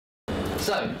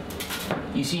So,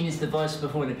 you've seen this device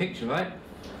before in a picture, right?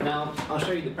 Now, I'll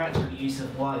show you the practical use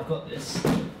of why I've got this.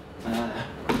 Hey,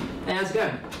 how's it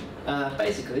going?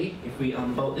 Basically, if we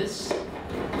unbolt this,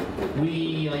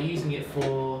 we are using it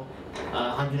for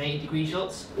 180 degree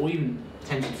shots, or even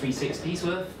potentially 360s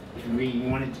worth, if you really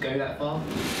wanted to go that far.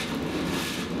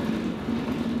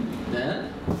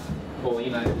 There. Or,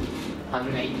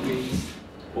 180 degrees,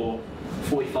 or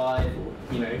 45, or,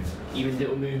 even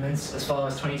little movements as far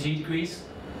as 22 degrees.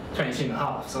 22 and a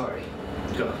half, sorry.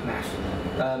 God, math.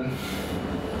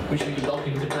 Which we can lock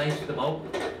into place with the bolt,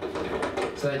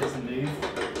 so it doesn't move.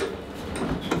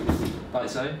 Like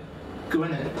so.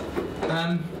 Good, isn't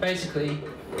it? Basically,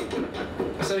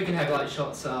 so we can have like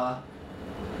shots that are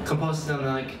composited on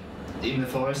like in the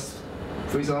forest,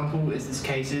 for example, as this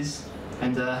case is,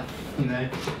 and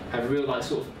have real like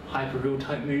sort of hyper real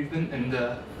type movement and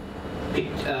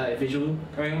visual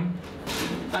going on.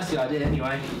 That's the idea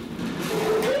anyway.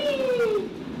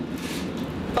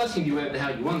 Plus you can do whatever the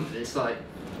hell you want with this, like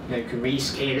you can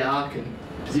rescale it up and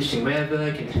position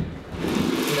wherever, can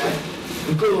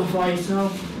glorify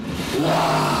yourself.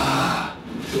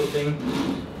 Sort of thing.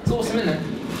 It's awesome, isn't it?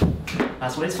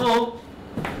 That's what it's for.